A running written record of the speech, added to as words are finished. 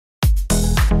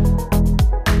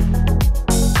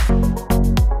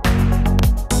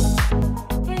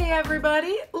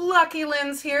Lucky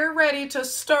Linz here, ready to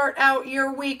start out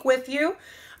your week with you.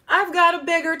 I've got a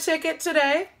bigger ticket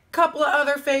today, a couple of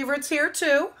other favorites here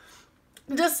too.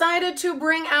 Decided to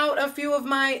bring out a few of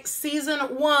my Season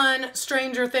 1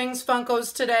 Stranger Things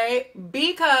Funkos today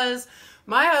because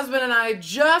my husband and I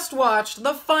just watched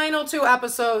the final 2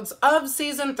 episodes of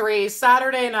Season 3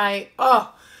 Saturday night.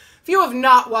 Oh, if you have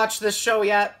not watched this show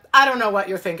yet, I don't know what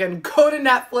you're thinking. Go to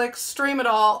Netflix, stream it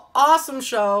all. Awesome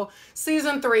show.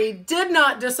 Season 3 did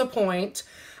not disappoint.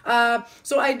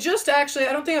 So I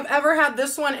don't think I've ever had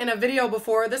this one in a video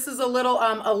before. This is a little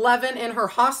 11 in her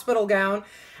hospital gown.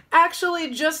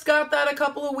 Actually just got that a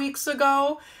couple of weeks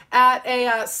ago at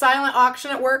a silent auction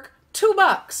at work. $2.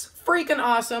 Freaking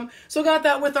awesome. So got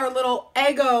that with our little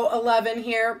Eggo 11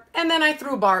 here. And then I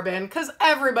threw Barb in because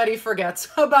everybody forgets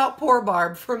about poor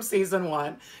Barb from Season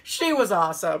 1. She was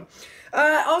awesome.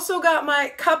 Also got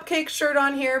my cupcake shirt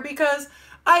on here because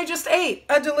I just ate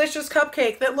a delicious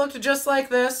cupcake that looked just like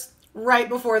this right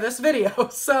before this video.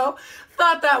 So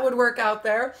thought that would work out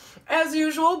there. As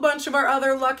usual, a bunch of our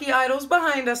other lucky idols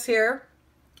behind us here.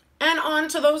 And on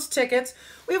to those tickets.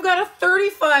 We've got a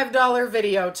 $35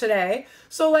 video today.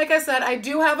 So like I said, I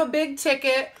do have a big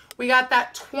ticket. We got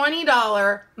that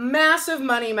 $20 massive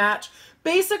money match.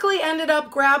 Basically ended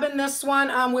up grabbing this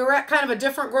one. We were at kind of a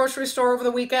different grocery store over the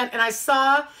weekend and I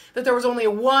saw that there was only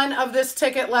one of this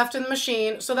ticket left in the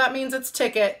machine. So that means it's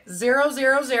ticket 000.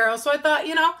 So I thought,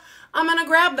 you know, I'm going to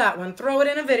grab that one, throw it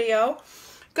in a video.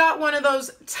 Got one of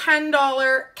those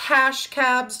 $10 cash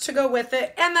cabs to go with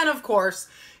it. And then of course,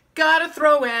 gotta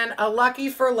throw in a Lucky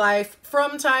for Life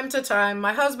from time to time.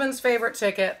 My husband's favorite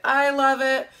ticket. I love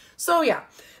it. So yeah,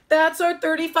 that's our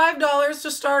 $35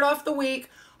 to start off the week.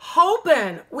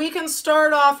 Hoping we can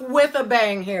start off with a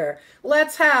bang here.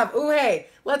 Let's have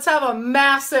a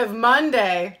massive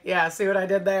Monday. Yeah, see what I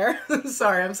did there?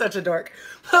 Sorry, I'm such a dork.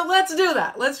 But let's do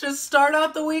that. Let's just start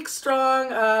out the week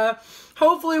strong.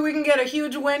 Hopefully we can get a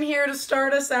huge win here to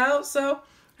start us out. So,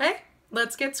 hey,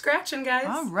 let's get scratching, guys.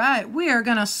 All right, we are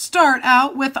going to start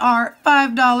out with our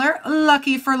 $5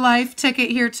 Lucky for Life ticket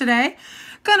here today.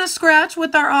 Gonna scratch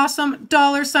with our awesome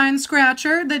 $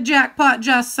 scratcher that Jackpot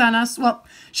Jess sent us. Well,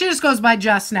 she just goes by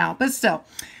Jess now, but still.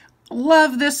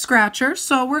 Love this scratcher,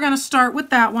 so we're gonna start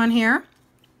with that one here.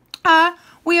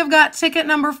 We have got ticket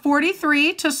number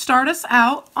 43 to start us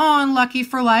out on Lucky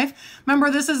for Life. Remember,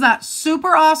 this is that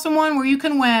super awesome one where you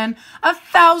can win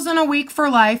 $1,000 a week for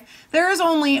life. There is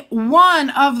only one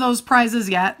of those prizes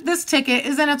yet. This ticket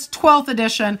is in its 12th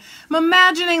edition. I'm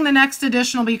imagining the next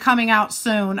edition will be coming out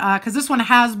soon because this one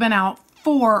has been out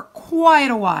for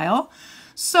quite a while.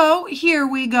 So here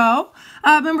we go.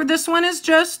 Remember, this one is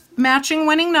just matching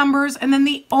winning numbers, and then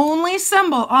the only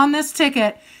symbol on this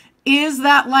ticket is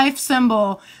that life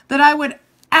symbol that I would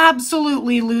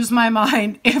absolutely lose my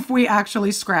mind if we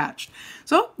actually scratched.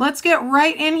 So let's get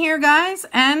right in here, guys,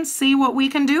 and see what we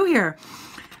can do here.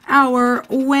 Our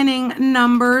winning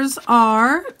numbers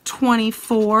are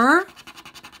 24,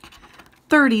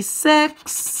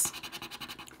 36,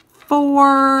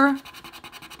 4,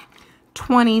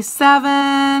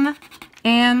 27,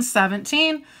 and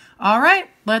 17. All right,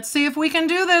 let's see if we can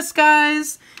do this,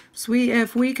 guys.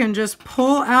 If we can just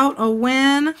pull out a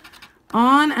win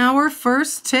on our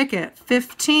first ticket.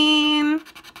 15,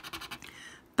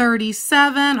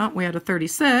 37, oh, we had a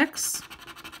 36,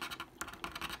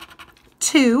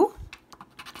 2,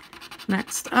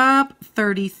 next up,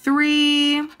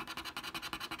 33,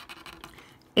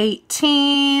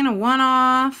 18, one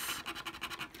off,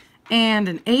 and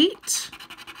an 8.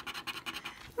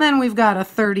 Then we've got a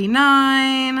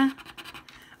 39,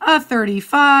 a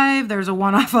 35, there's a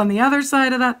one off on the other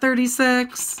side of that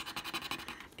 36,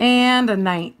 and a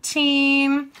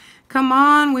 19. Come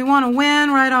on, we want to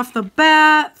win right off the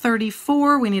bat.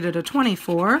 34, we needed a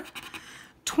 24,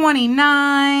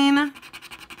 29,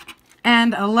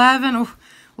 and 11. Ooh,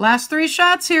 last 3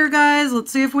 shots here, guys.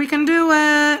 Let's see if we can do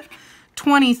it.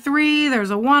 23, there's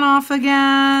a one off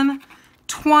again.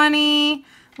 20,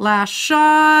 last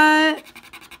shot.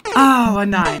 Oh, a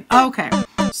 9. Okay.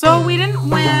 So we didn't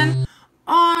win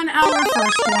on our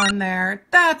first one there.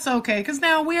 That's okay, because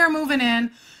now we are moving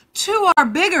in to our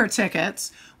bigger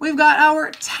tickets. We've got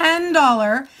our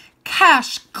 $10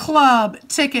 Cash Club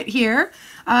ticket here.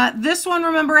 This one,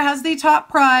 remember, has the top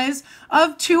prize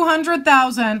of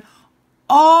 $200,000.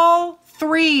 All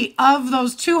 3 of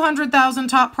those $200,000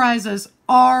 top prizes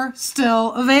are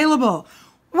still available.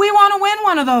 We want to win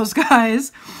one of those,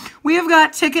 guys. We have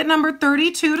got ticket number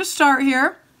 32 to start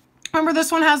here. Remember,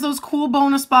 this one has those cool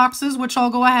bonus boxes, which I'll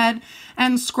go ahead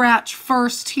and scratch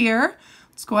first here.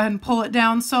 Let's go ahead and pull it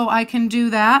down so I can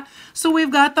do that. So we've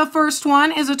got the first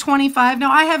one is a 25.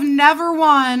 Now I have never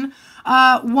won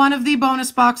one of the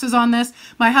bonus boxes on this.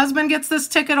 My husband gets this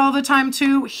ticket all the time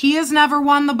too. He has never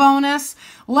won the bonus.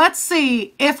 Let's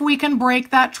see if we can break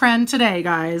that trend today,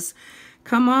 guys.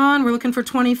 Come on, we're looking for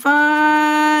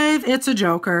 25. It's a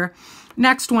joker.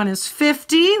 Next one is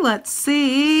 50. Let's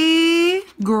see.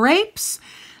 Grapes.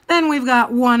 Then we've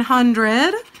got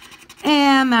 100.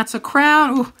 And that's a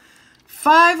crown. Ooh,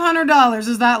 $500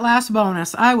 is that last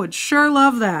bonus. I would sure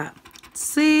love that. Let's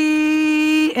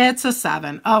see. It's a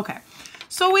 7. Okay.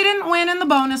 So we didn't win in the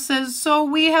bonuses. So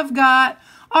we have got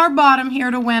our bottom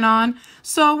here to win on.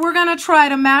 So we're going to try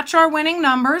to match our winning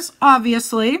numbers,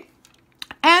 obviously.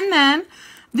 And then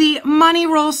the money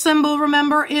roll symbol,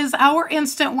 remember, is our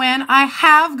instant win. I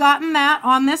have gotten that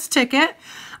on this ticket.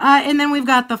 And then we've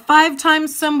got the 5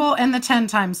 times symbol and the 10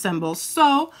 times symbol.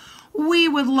 So we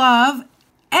would love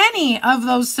any of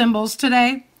those symbols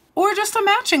today or just a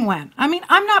matching win. I mean,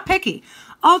 I'm not picky.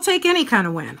 I'll take any kind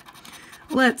of win.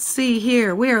 Let's see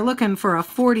here. We are looking for a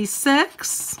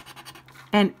 46,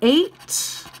 an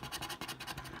 8,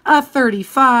 a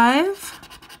 35,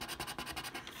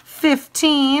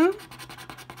 15,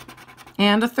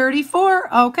 and a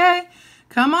 34. Okay,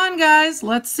 come on, guys.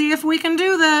 Let's see if we can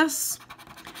do this.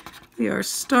 We are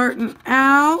starting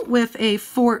out with a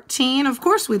 14. Of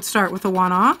course, we'd start with a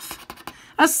one-off.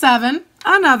 A 7,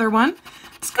 another one.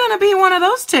 It's going to be one of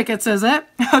those tickets, is it?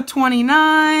 A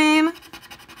 29,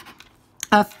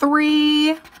 a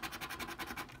 3,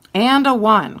 and a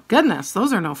 1. Goodness,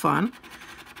 those are no fun.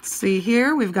 Let's see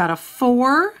here. We've got a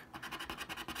 4,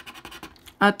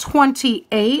 a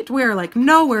 28. We're like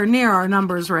nowhere near our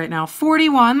numbers right now.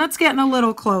 41. That's getting a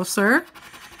little closer.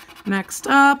 Next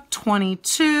up,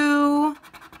 22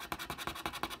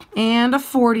 and a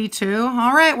 42.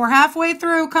 All right, we're halfway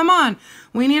through. Come on.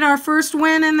 We need our first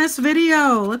win in this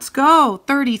video. Let's go.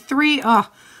 33.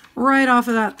 Oh, right off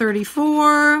of that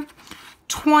 34.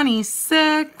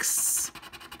 26.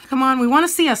 Come on, we want to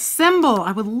see a symbol.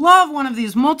 I would love one of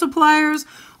these multipliers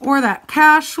or that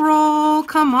cash roll.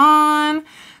 Come on.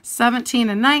 17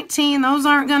 and 19. Those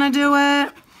aren't going to do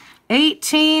it.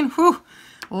 18. Whew.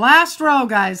 Last row,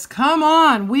 guys. Come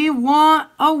on. We want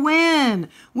a win.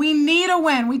 We need a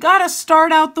win. We got to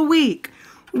start out the week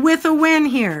with a win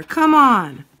here. Come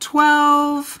on.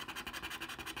 12.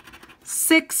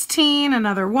 16.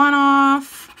 Another one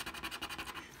off.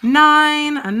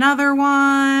 9. Another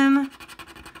one.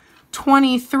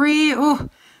 23. Oh,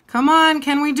 come on.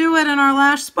 Can we do it in our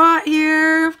last spot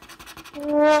here?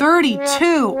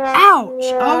 32. Ouch.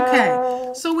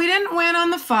 Okay. So we didn't win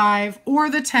on the 5 or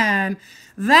the 10.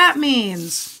 That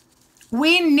means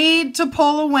we need to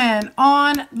pull a win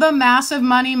on the massive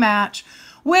money match,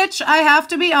 which I have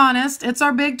to be honest, it's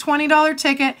our big $20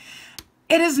 ticket.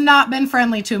 It has not been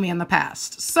friendly to me in the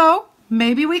past. So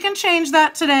maybe we can change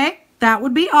that today. That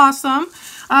would be awesome.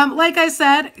 Like I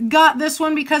said, got this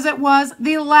one because it was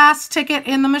the last ticket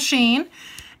in the machine.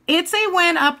 It's a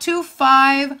win up to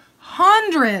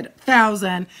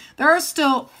 $500,000. There are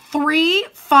still 3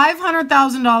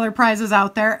 $500,000 prizes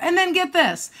out there. And then get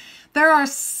this, there are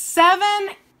 7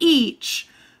 each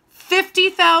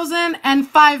 $50,000 and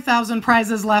 $5,000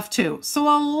 prizes left too. So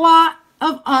a lot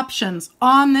of options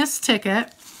on this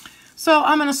ticket. So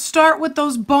I'm going to start with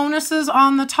those bonuses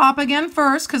on the top again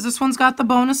first, because this one's got the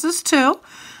bonuses too.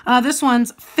 This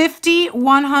one's 50,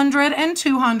 100, and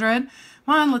 200.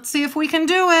 Come on, let's see if we can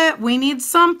do it. We need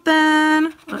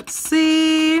something. Let's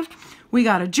see. We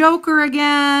got a joker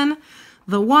again.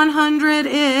 The 100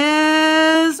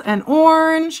 is an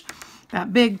orange.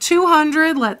 That big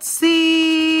 200, let's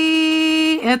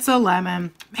see. It's a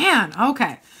lemon. Man,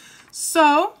 okay.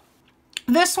 So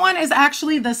this one is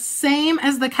actually the same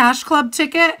as the Cash Club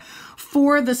ticket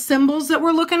for the symbols that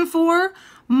we're looking for.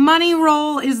 Money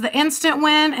roll is the instant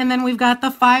win, and then we've got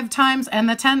the 5 times and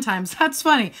the 10 times. That's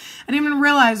funny. I didn't even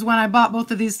realize when I bought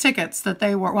both of these tickets that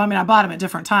they were, well, I mean, I bought them at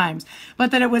different times,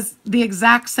 but that it was the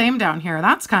exact same down here.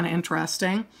 That's kind of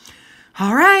interesting.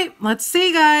 All right, let's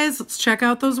see, guys. Let's check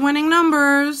out those winning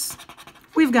numbers.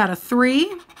 We've got a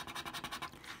 3,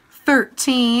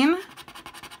 13,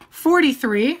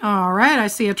 43. All right, I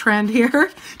see a trend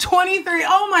here. 23.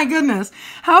 Oh, my goodness.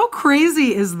 How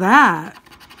crazy is that?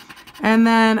 And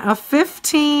then a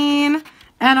 15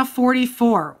 and a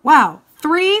 44. Wow.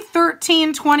 3,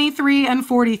 13, 23, and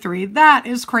 43. That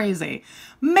is crazy.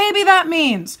 Maybe that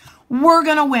means we're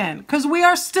going to win because we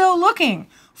are still looking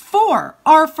for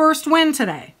our first win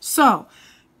today. So,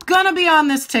 gonna be on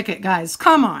this ticket, guys.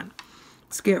 Come on.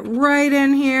 Let's get right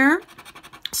in here.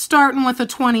 Starting with a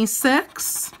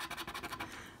 26,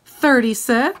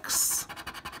 36,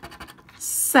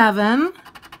 7,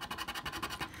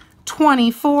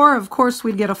 24, of course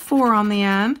we'd get a 4 on the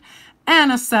end, and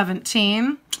a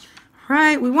 17. All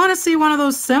right, we want to see one of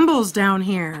those symbols down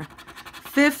here.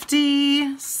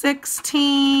 50,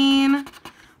 16,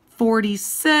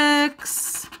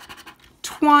 46,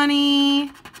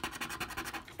 20,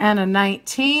 and a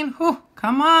 19. Whew,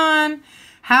 come on.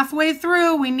 Halfway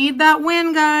through, we need that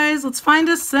win, guys. Let's find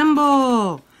a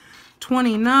symbol.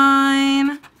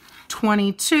 29,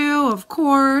 22, of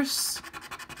course.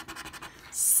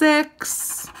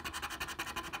 6,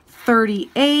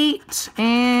 38,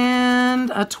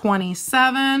 and a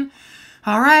 27.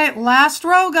 All right, last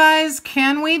row, guys.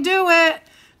 Can we do it?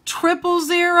 Triple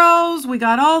zeros. We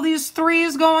got all these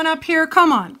 3s going up here.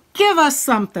 Come on, give us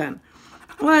something.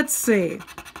 Let's see.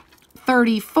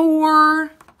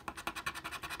 34,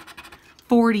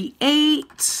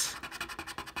 48,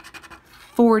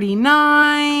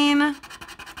 49,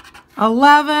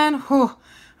 11. Whew.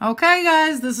 Okay,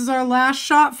 guys, this is our last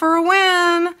shot for a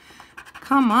win.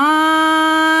 Come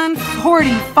on.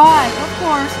 45, of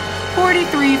course.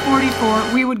 43,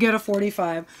 44. We would get a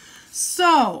 45.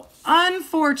 So,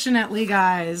 unfortunately,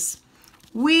 guys,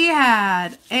 we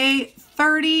had a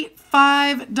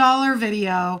 $35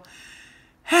 video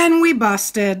and we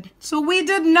busted. So we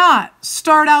did not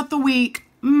start out the week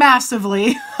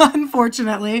massively,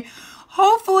 unfortunately.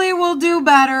 Hopefully we'll do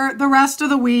better the rest of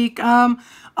the week.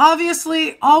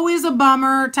 Obviously, always a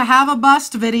bummer to have a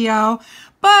bust video,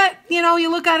 but, you know,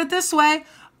 you look at it this way,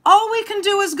 all we can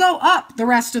do is go up the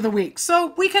rest of the week.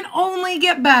 So we can only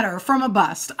get better from a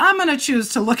bust. I'm going to choose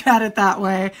to look at it that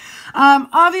way.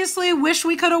 Obviously, wish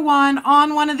we could have won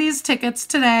on one of these tickets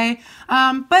today.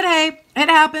 But hey, it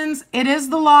happens. It is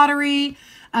the lottery.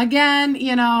 Again,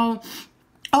 you know,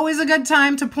 always a good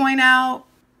time to point out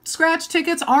scratch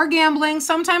tickets are gambling.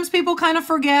 Sometimes people kind of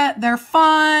forget they're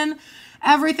fun,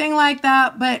 everything like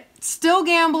that, but still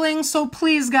gambling. So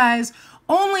please, guys,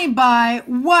 only buy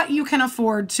what you can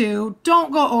afford to.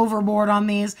 Don't go overboard on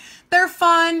these. They're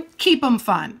fun. Keep them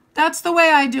fun. That's the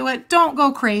way I do it. Don't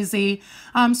go crazy.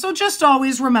 So just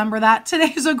always remember that.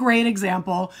 Today's a great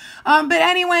example. But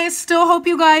anyway, still hope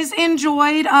you guys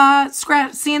enjoyed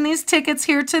seeing these tickets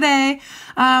here today.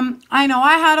 I know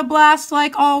I had a blast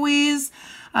like always.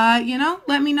 You know,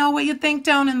 let me know what you think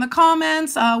down in the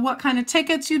comments, what kind of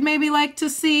tickets you'd maybe like to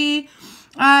see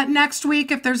next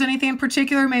week. If there's anything in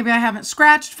particular, maybe I haven't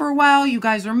scratched for a while, you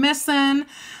guys are missing.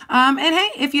 And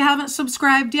hey, if you haven't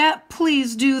subscribed yet,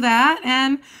 please do that.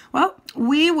 And well,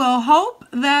 we will hope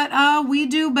that we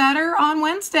do better on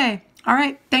Wednesday. All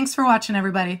right. Thanks for watching,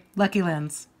 everybody. Lucky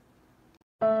Linz.